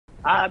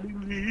I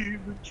believe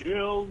the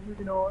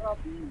children are a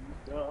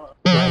pizza.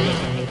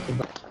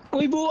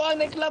 Uy, buang!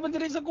 Naiklaban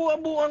din sa kuha,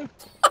 buang!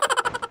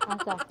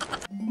 Asa?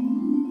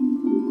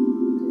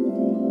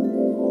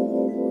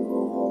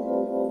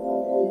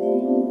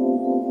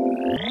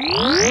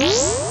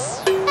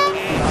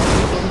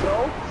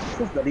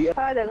 Dali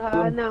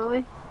Daghana,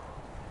 oy.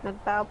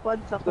 Nagtapad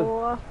sa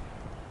kuha.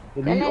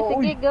 Dali, Dali,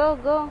 sige, go,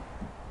 go.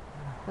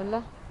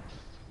 Wala.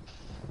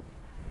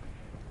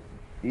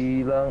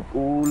 Ilang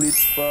ulit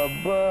pa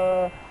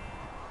ba?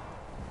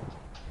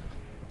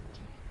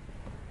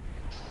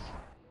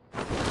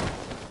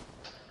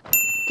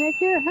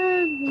 Take your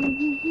hand,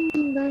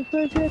 don't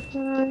forget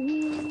time.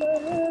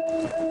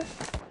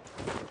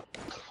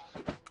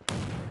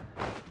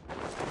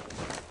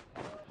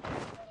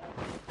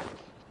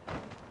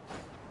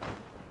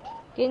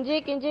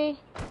 Kenji.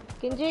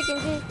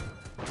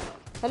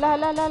 Hala.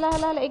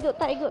 Igo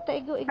ta.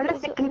 Ala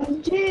si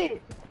Kenji.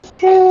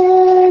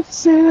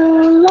 It's a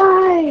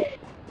light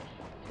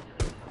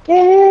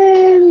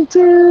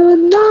into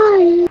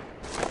night.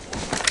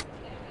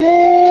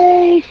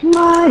 Take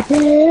my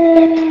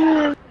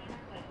hand.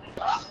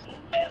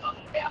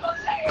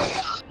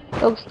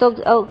 Togs.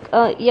 Oh,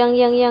 yang.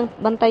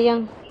 Bantay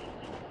yang.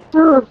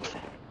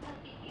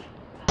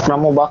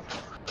 Namo ba?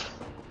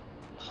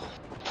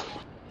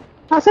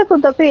 Asa to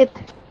dapit?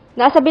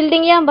 Nasa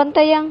building yang,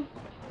 bantay yang.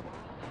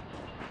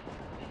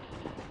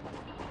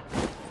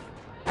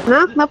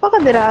 Nak,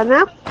 napakadira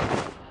anak.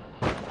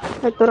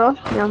 Ito ro,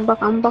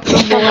 ambak ng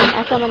buwan.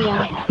 Asa man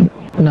yang.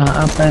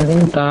 Na-up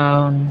in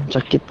town.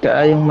 Sakit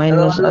ka yung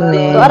minus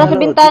ani. So, ara sa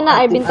bintana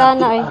ay.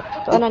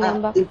 So, ano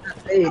niyang ba?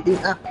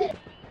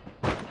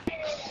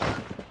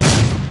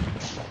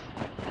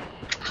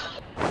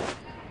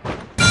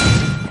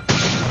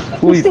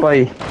 Uy,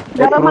 pay.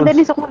 Dara man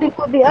din sa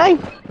kudi-kudi ay.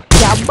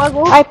 Yabag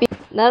oh. Ay,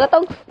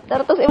 Naratog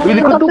sa imo. Pili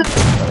ko to.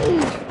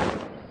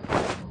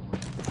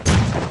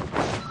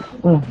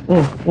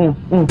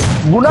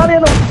 Bunali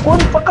ano?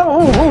 Kun pa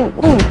kang.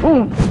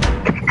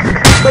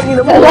 Tangin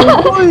na mo.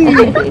 Uy.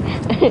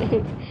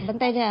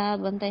 Bantay ha.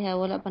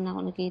 Wala pa na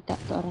ako nakita.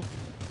 So, ara.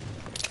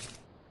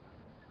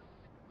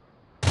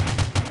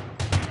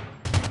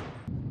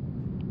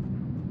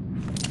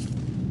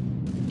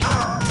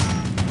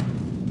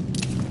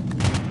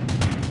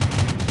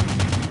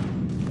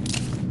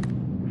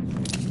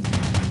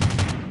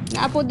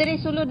 Naapod diri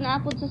sulod,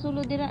 naapod sa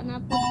sulod dira,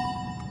 naapod.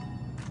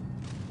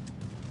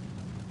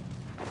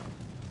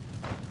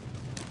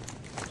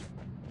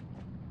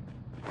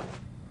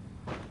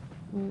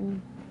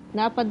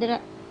 Naapod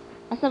dira.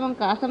 Asa man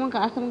ka? Orat.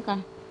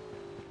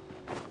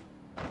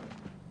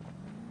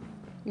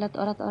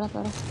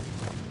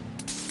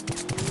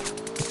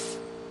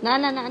 Na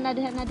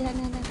diha.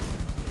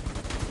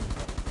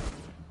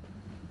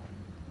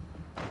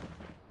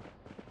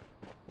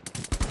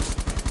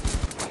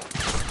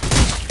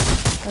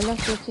 Wala,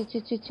 shoot.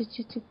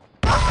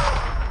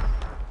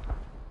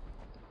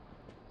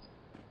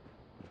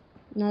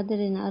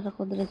 Nadiri na ara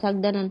ko diri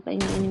sagdanan pa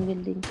ining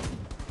building.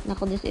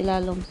 Nako dis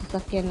ilalom sa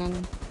sakyanan.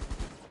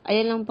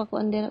 Ayan lang pa ko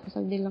andira,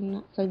 sagdi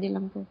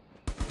lang ko.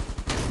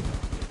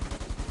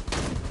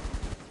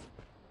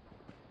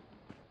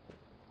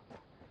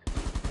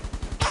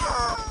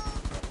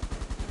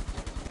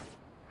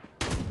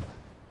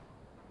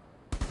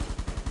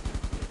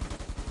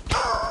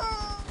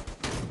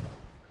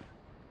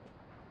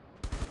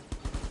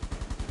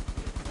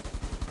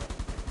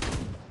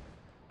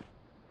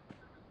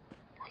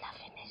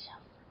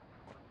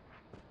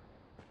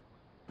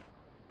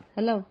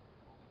 Hello.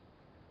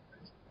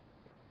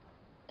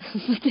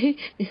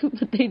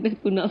 Patay na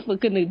ko na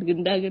pagka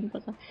naggandagan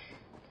pa ka.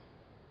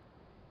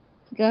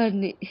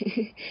 Gani.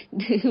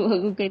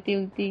 Wag ko kay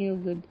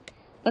tingog good.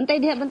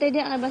 Bantay diha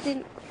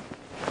basin.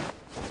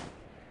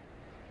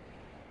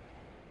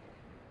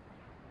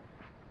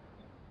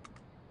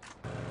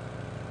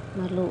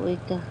 Maluoy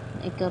ka.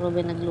 Ikaw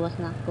Ruben nagluwas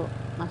na ako.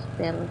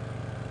 Master.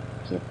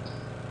 Cute.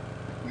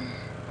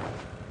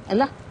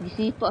 Ala,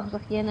 gisipo ang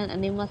sakyanan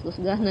animas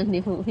kusganan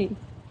ni mo.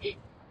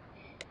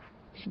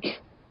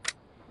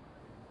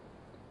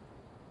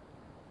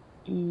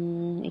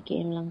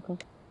 Ikiim lang ko.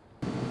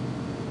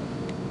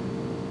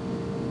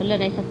 Wala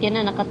na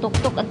sakyanan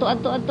nakatuktok ato.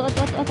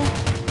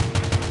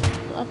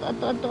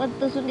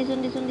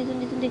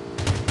 Sundi.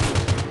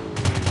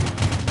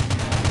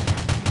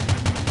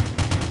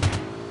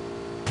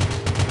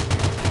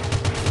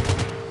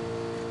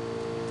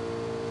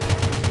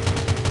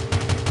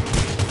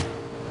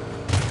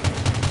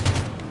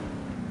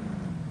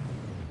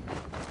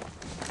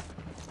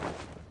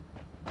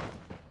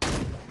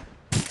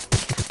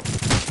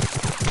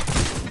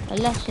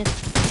 Ala, shit.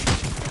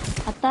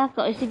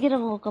 Ataka. Oy, sige ra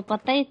mo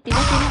kapatay.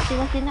 Tiwas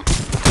sina.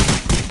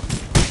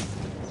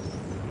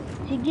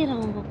 Sige ra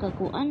mo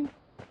kakuan.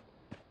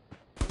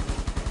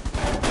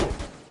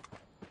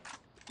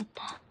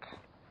 Atak.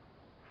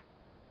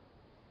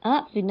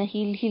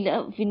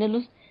 Pinahil-hila.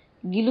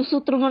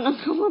 Gilusot raman ang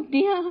kamot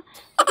diha.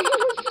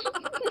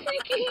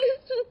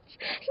 Gilusot.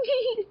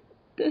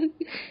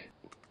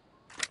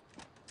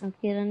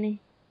 Okay ra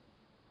ni.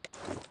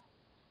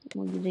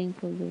 Mag-drink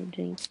ko,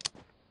 drink.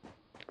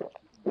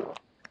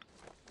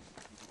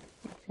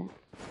 Isa.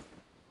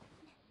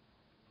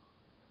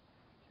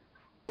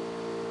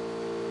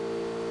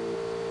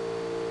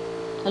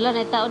 Hala,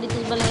 may tao dito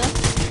sa balay, oh.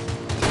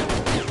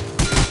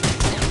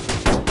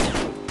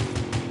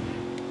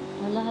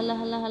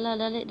 Hala,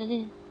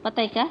 dali.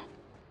 Patay ka?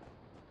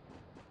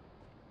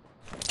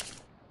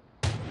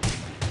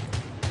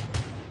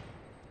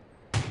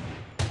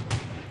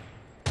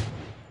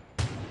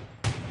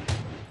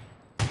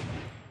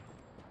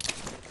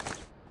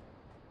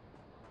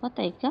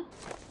 Patay ka?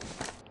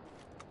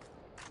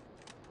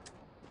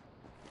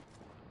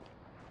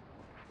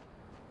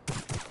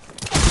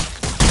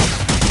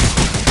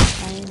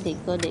 Ay, di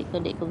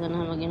ko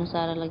ganahan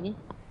mag-inusara lagi.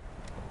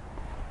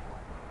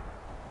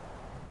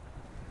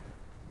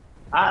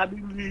 I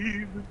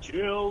believe the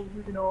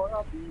children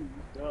are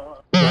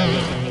Vida.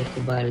 Bali,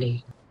 ito bali.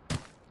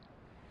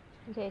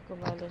 Hindi ko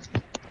bali.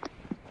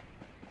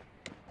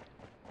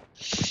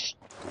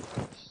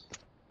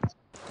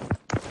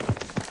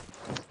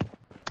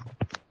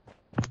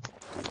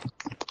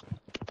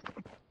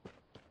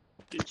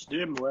 Teach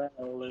them well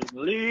and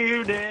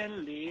lead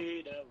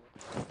away.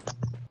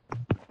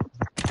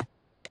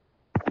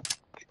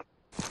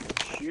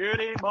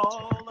 Shoot him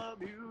all the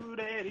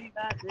beauty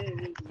that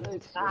is.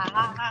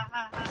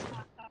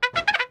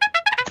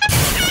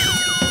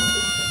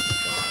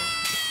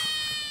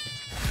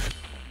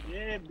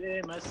 Give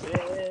them a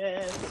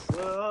sense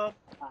of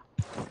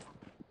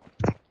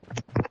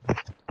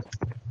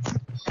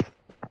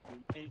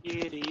make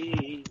it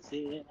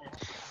easy.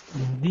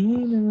 Hindi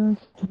na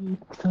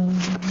kita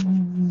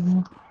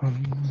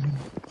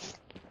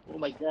Oh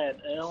my god,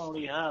 I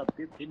only have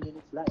 15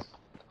 minutes left.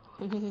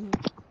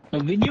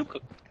 Nag-video ka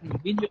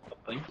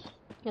pa eh.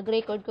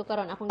 Nag-record ko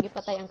karon akong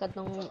gipatay ang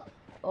katong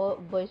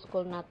voice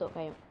call nato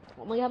kayo.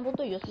 Maghambon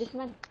to useless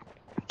man.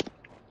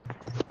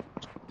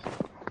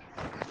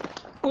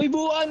 Uy,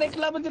 buang!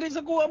 Naiklaban din sa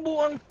kuha,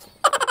 buang!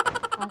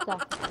 Asa?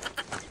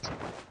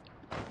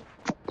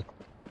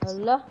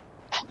 Hala.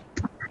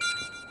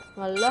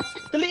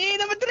 Dali!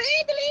 Naman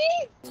dali!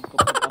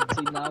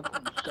 Kapag-absin na ako,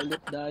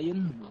 kalit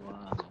dayon.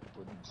 Wow.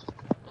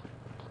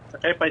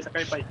 Sakay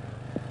pay.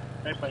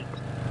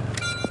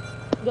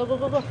 Go.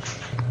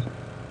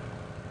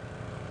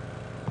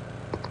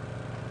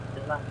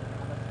 Kailangan.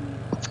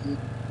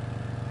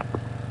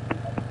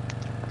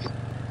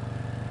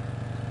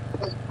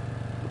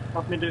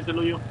 Pak ni din sa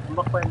luyo.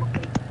 Mbak pa.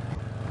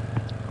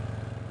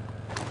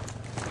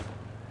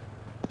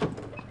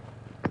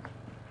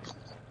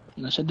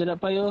 Nasa dila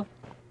pa yo.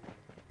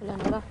 Wala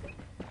na ba?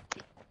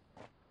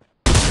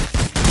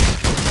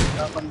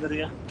 Kapan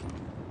dari ya.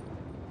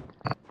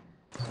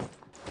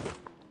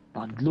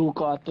 Padlo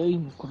ka atoy.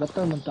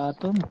 Kurata man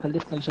tato.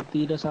 Kalit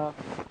nagsapila sa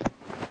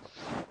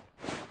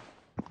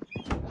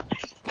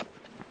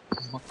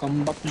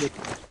makambak lit.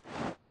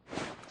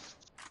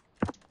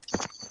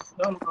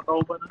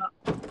 Makakauban na.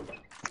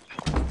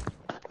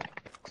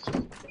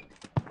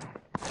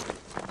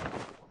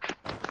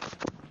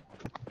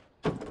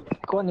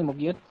 Kuha ni mo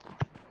gyud.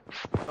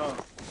 Oh.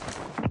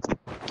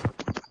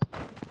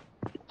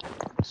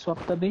 Swap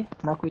tabi.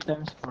 Nakoy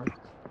times 4.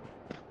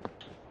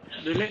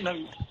 Dili nag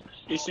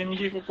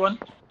SMG ko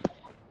kuan.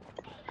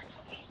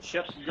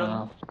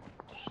 Shotgun.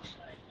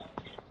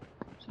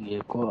 Sige,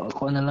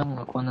 ako na lang.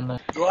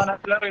 Duha na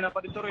sila rin,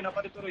 napadito rin.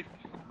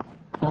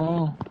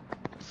 Oo.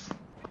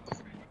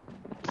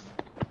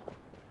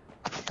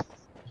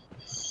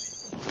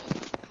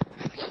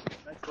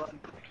 Nice one.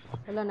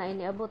 Wala na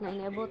iniabot.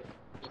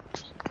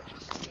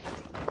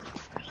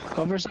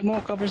 Cover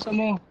sa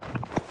mo.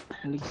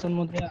 Haligsan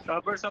mo diya.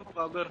 Cover sa mo,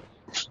 cover.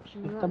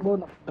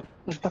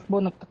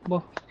 Nagtakbo.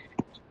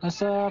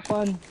 Nasa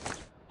kuan.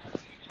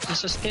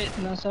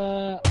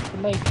 Nasa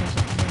light.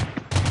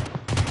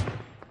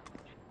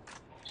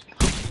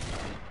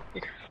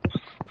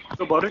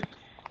 So, barik.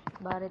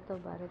 Barito.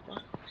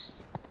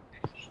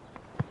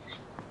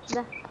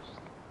 Dah.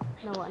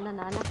 Nawa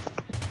na anak.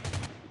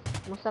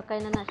 Musakay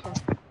na siya.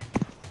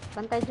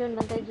 Bantay Jun.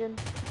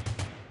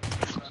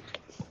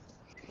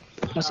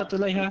 Nasa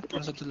tulay.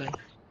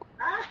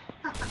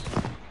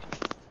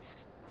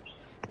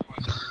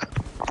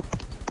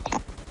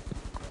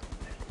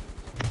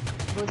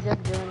 Bujak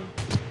Jun.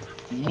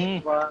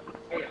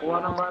 Kuha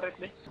ng barik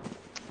deh.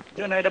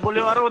 Jun, ay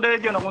W araw deh,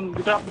 Jun. Akong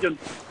gitap, Jun.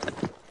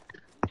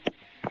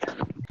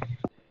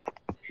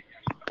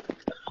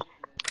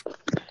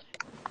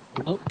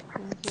 Oh,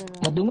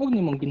 madungog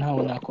ni mong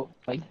ginhawa na ako.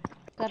 Pay.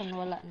 Karon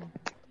wala na.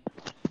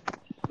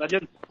 Na,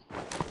 Jun.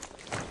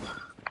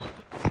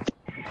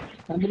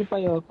 Nandili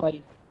pa yo, pay.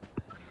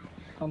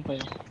 Kampay.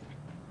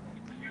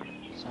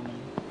 Sama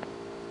niyo.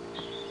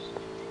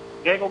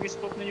 Gaya ko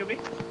gistok ninyo, Bi.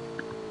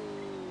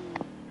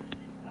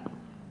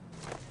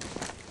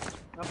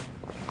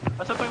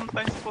 Asa pa yung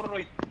times 4,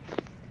 Roy?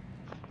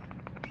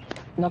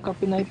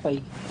 Nakapinay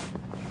pay.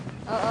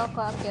 Oo,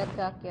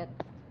 kaakyat.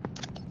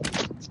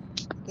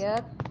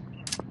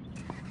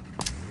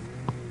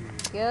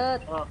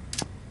 Kyat. Oh.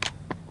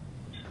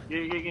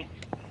 Gigi.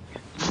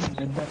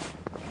 Ganda.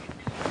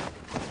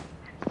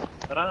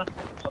 Tara na.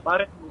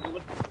 Paparet.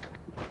 Bubugod.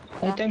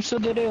 Ay, times 2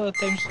 dire, oh.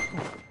 Times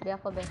Di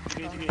ako, be.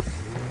 Sige, sige.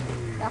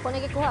 Ako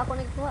nagikuha.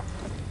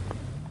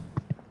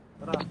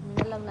 Tara.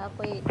 Hindi na lang na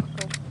ako'y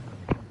ako.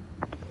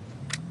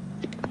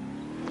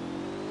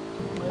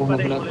 Oh,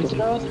 mag-lock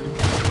ko.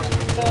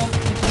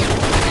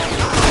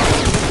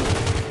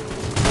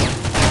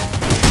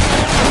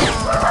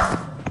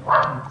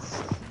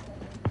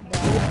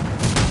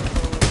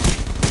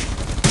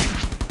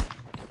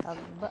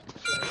 Agba.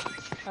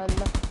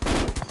 Hala.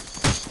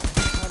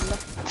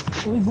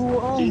 Uy,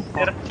 buwang.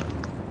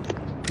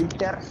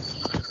 Cheater.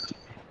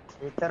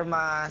 Peter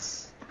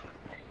mas.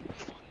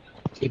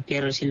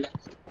 Cheater sila.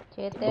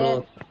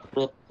 Cheater.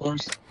 Brute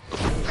force.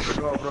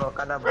 Bro,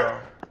 kada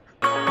bro.